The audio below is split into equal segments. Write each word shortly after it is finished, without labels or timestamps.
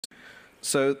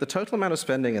So the total amount of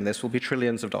spending in this will be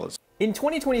trillions of dollars. In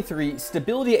 2023,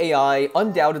 Stability AI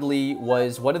undoubtedly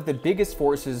was one of the biggest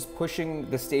forces pushing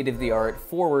the state-of-the-art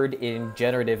forward in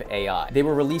generative AI. They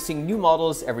were releasing new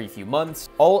models every few months.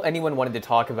 All anyone wanted to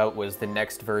talk about was the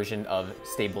next version of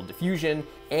Stable Diffusion,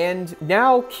 and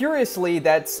now, curiously,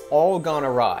 that's all gone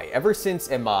awry. Ever since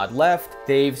Emad left,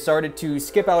 they've started to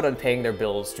skip out on paying their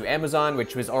bills to Amazon,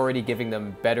 which was already giving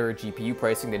them better GPU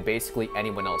pricing than basically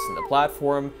anyone else in the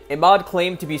platform. Emad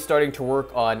claimed to be starting to work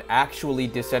on actually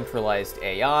decentralized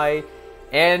AI,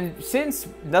 and since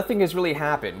nothing has really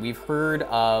happened, we've heard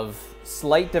of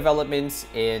slight developments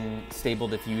in Stable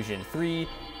Diffusion 3.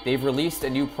 They've released a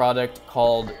new product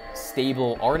called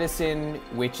Stable Artisan,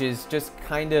 which is just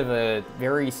kind of a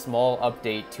very small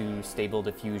update to Stable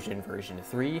Diffusion version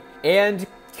 3. And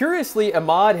curiously,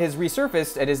 Emad has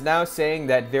resurfaced and is now saying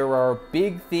that there are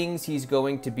big things he's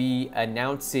going to be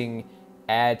announcing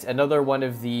at another one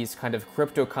of these kind of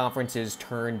crypto conferences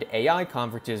turned AI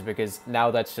conferences, because now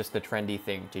that's just the trendy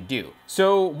thing to do.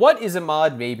 So what is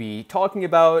Emad maybe talking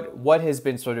about? What has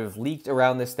been sort of leaked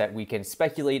around this that we can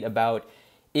speculate about?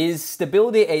 Is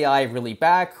Stability AI really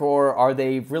back, or are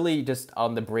they really just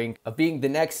on the brink of being the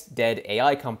next dead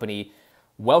AI company?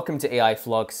 Welcome to AI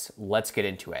Flux, let's get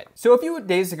into it. So a few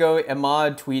days ago,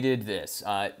 Emad tweeted this,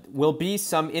 will be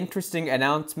some interesting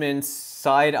announcements,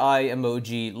 side-eye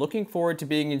emoji, looking forward to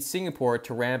being in Singapore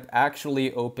to ramp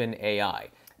actually open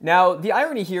AI. Now, the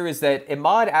irony here is that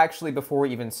Emad actually, before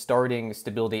even starting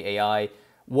Stability AI,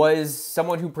 was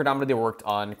someone who predominantly worked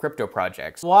on crypto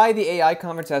projects. Why the AI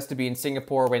conference has to be in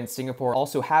Singapore when Singapore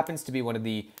also happens to be one of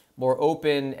the more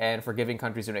open and forgiving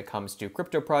countries when it comes to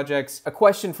crypto projects? A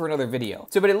question for another video.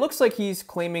 So, but it looks like he's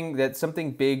claiming that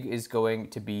something big is going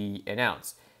to be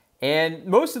announced. And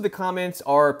most of the comments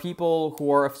are people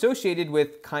who are associated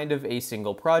with kind of a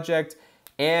single project,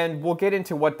 and we'll get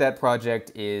into what that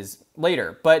project is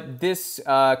later. But this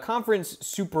conference,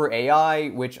 Super AI,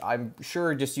 which I'm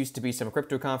sure just used to be some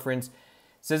crypto conference,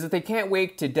 says that they can't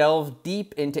wait to delve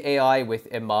deep into AI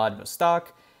with Emad Mostak,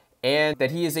 and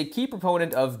that he is a key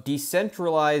proponent of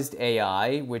decentralized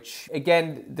AI, which,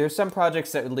 again, there's some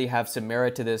projects that really have some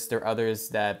merit to this. There are others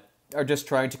that are just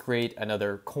trying to create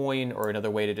another coin or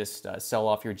another way to just sell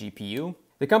off your GPU.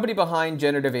 The company behind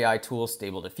generative AI tool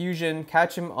Stable Diffusion,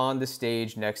 catch him on the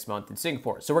stage next month in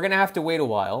Singapore. So we're gonna have to wait a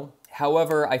while.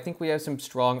 However, I think we have some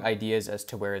strong ideas as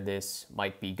to where this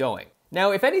might be going.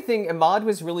 Now, if anything, Emad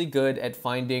was really good at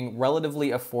finding relatively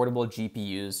affordable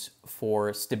GPUs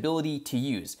for Stability to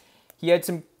use. He had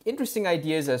some interesting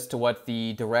ideas as to what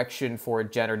the direction for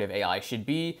generative AI should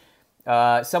be.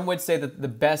 Some would say that the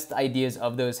best ideas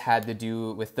of those had to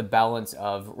do with the balance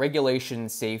of regulation,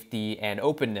 safety, and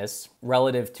openness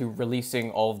relative to releasing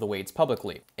all of the weights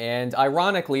publicly. And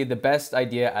ironically, the best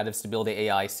idea out of Stability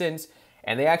AI since,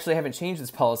 and they actually haven't changed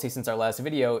this policy since our last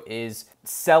video, is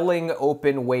selling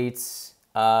open weights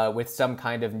with some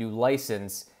kind of new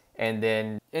license,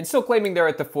 and still claiming they're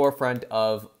at the forefront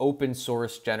of open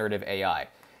source generative AI.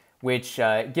 Which,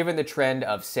 given the trend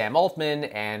of Sam Altman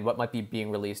and what might be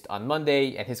being released on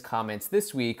Monday and his comments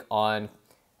this week on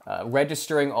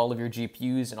registering all of your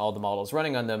GPUs and all the models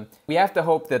running on them, we have to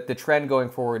hope that the trend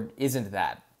going forward isn't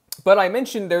that. But I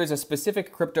mentioned there's a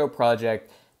specific crypto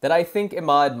project that I think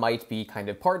Emad might be kind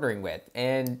of partnering with.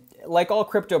 And like all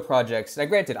crypto projects, now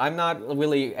granted, I'm not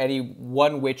really any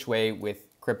one which way with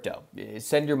crypto.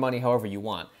 Send your money however you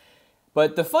want.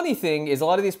 But the funny thing is a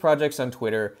lot of these projects on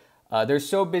Twitter, they're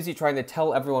so busy trying to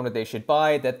tell everyone what they should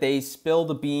buy that they spill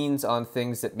the beans on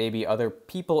things that maybe other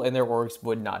people in their orgs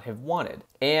would not have wanted.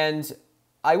 And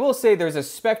I will say there's a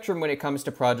spectrum when it comes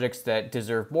to projects that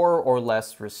deserve more or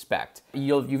less respect.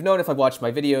 You've known if I've watched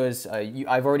my videos,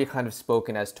 I've already kind of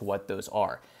spoken as to what those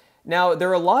are. Now, there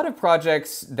are a lot of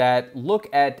projects that look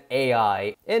at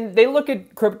AI, and they look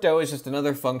at crypto as just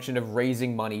another function of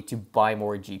raising money to buy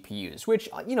more GPUs, which,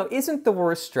 you know, isn't the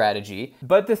worst strategy.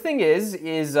 But the thing is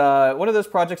one of those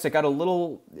projects that got a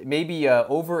little, maybe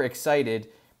overexcited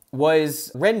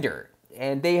was Render.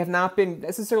 And they have not been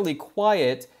necessarily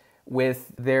quiet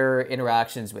with their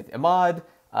interactions with Emad.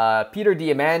 Peter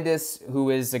Diamandis, who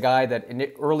is a guy that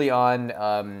early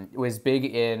on was big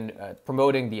in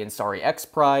promoting the Ansari X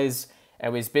Prize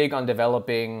and was big on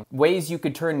developing ways you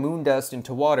could turn moon dust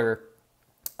into water,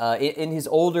 in his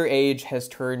older age has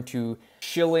turned to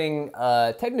shilling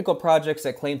technical projects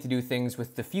that claim to do things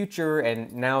with the future,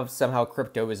 and now somehow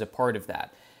crypto is a part of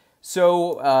that.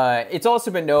 So it's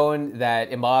also been known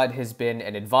that Emad has been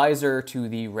an advisor to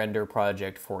the Render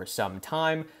project for some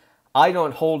time. I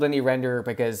don't hold any Render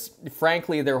because,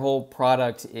 frankly, their whole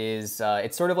product is,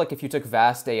 it's sort of like if you took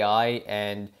Vast AI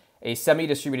and a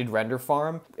semi-distributed render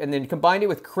farm, and then combined it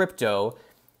with crypto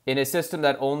in a system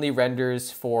that only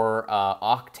renders for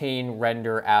Octane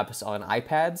render apps on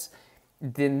iPads,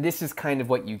 then this is kind of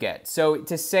what you get. So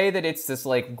to say that it's this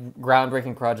like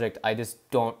groundbreaking project, I just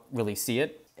don't really see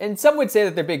it. And some would say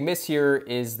that their big miss here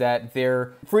is that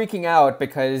they're freaking out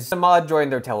because Emad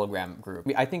joined their Telegram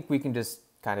group. I think we can just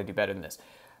kind of do better than this.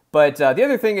 But the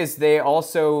other thing is they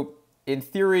also, in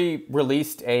theory,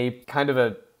 released a kind of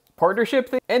a partnership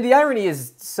thing. And the irony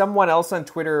is someone else on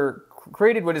Twitter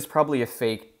created what is probably a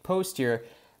fake post here,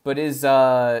 but is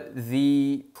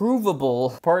the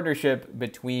provable partnership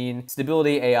between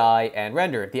Stability AI and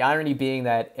Render. The irony being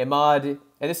that Emad,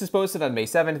 and this is posted on May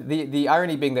 7th, the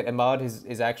irony being that Emad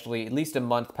is actually at least a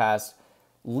month past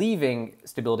leaving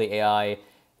Stability AI,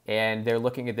 and they're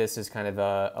looking at this as kind of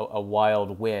a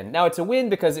wild win. Now, it's a win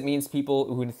because it means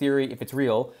people who, in theory, if it's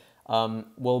real,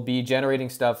 will be generating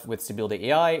stuff with Stability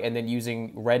AI and then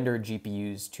using Render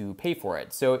GPUs to pay for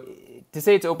it. So to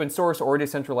say it's open source or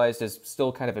decentralized is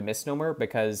still kind of a misnomer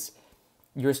because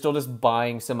you're still just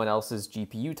buying someone else's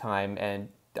GPU time. And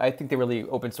I think the really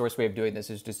open source way of doing this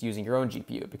is just using your own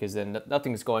GPU, because then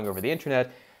nothing's going over the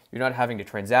internet. You're not having to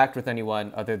transact with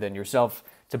anyone other than yourself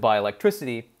to buy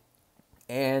electricity.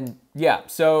 And yeah,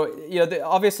 so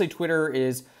obviously Twitter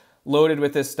is loaded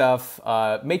with this stuff.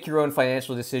 Make your own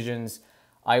financial decisions.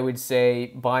 I would say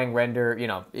buying Render,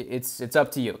 it's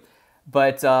up to you.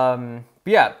 But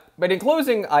yeah, but in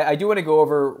closing, I do want to go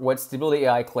over what Stability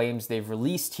AI claims they've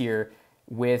released here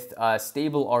with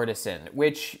Stable Artisan,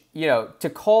 which, to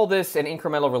call this an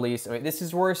incremental release, I mean, this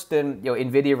is worse than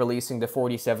NVIDIA releasing the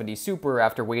 4070 Super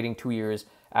after waiting 2 years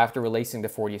after releasing the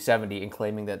 4070 and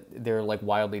claiming that they're like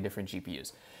wildly different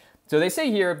GPUs. So they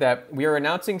say here that we are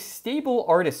announcing Stable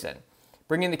Artisan,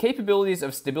 bringing the capabilities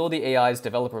of Stability AI's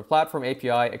developer platform API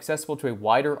accessible to a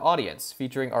wider audience,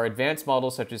 featuring our advanced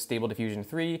models such as Stable Diffusion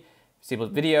 3, Stable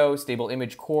Video, Stable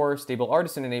Image Core. Stable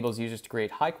Artisan enables users to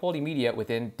create high-quality media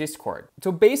within Discord.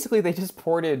 So basically, they just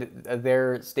ported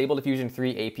their Stable Diffusion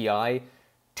 3 API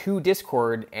to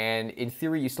Discord, and in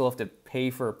theory, you still have to pay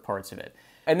for parts of it.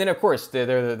 And then, of course,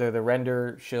 they're the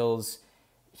render shills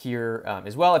here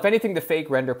as well. If anything, the fake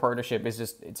Render partnership is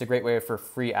it's a great way for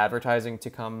free advertising to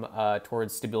come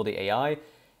towards Stability AI.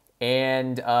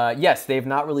 And yes, they've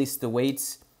not released the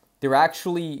weights. There are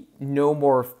actually no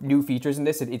more new features in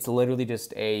this. It's literally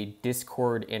just a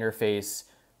Discord interface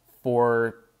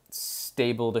for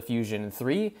Stable Diffusion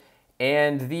 3.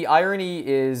 And the irony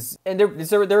is, and they're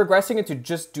regressing into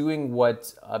just doing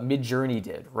what Midjourney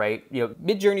did, right?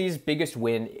 Midjourney's biggest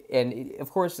win, and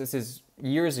of course this is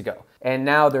years ago, and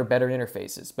now they're better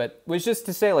interfaces. But it was just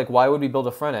to say, like, why would we build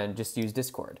a front end? Just use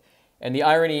Discord. And the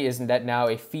irony is that now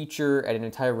a feature at an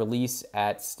entire release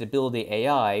at Stability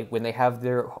AI, when they have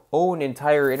their own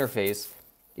entire interface,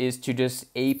 is to just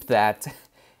ape that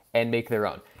and make their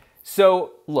own.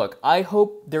 So look, I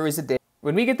hope there is a day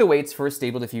when we get the weights for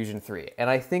Stable Diffusion 3, and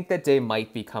I think that day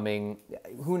might be coming,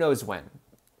 who knows when.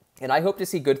 And I hope to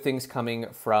see good things coming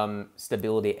from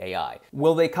Stability AI.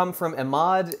 Will they come from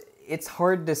Emad? It's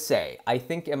hard to say. I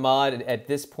think Emad at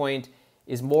this point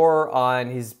is more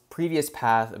on his previous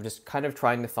path of just kind of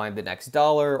trying to find the next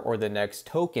dollar or the next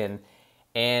token,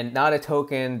 and not a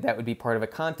token that would be part of a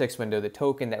context window, the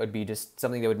token that would be just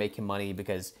something that would make him money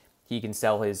because he can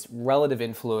sell his relative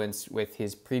influence with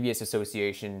his previous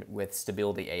association with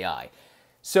Stability AI.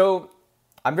 So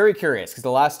I'm very curious, because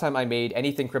the last time I made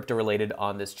anything crypto related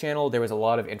on this channel, there was a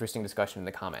lot of interesting discussion in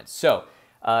the comments. So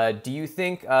do you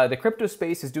think the crypto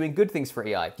space is doing good things for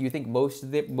AI? Do you think most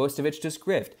of it's just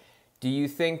grift? Do you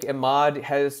think Emad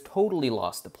has totally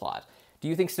lost the plot? Do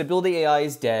you think Stability AI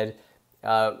is dead?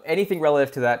 Anything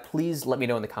relative to that, please let me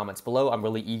know in the comments below. I'm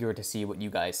really eager to see what you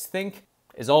guys think.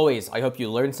 As always, I hope you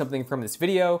learned something from this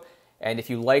video, and if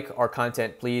you like our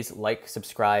content, please like,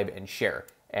 subscribe, and share.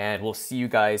 And we'll see you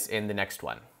guys in the next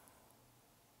one.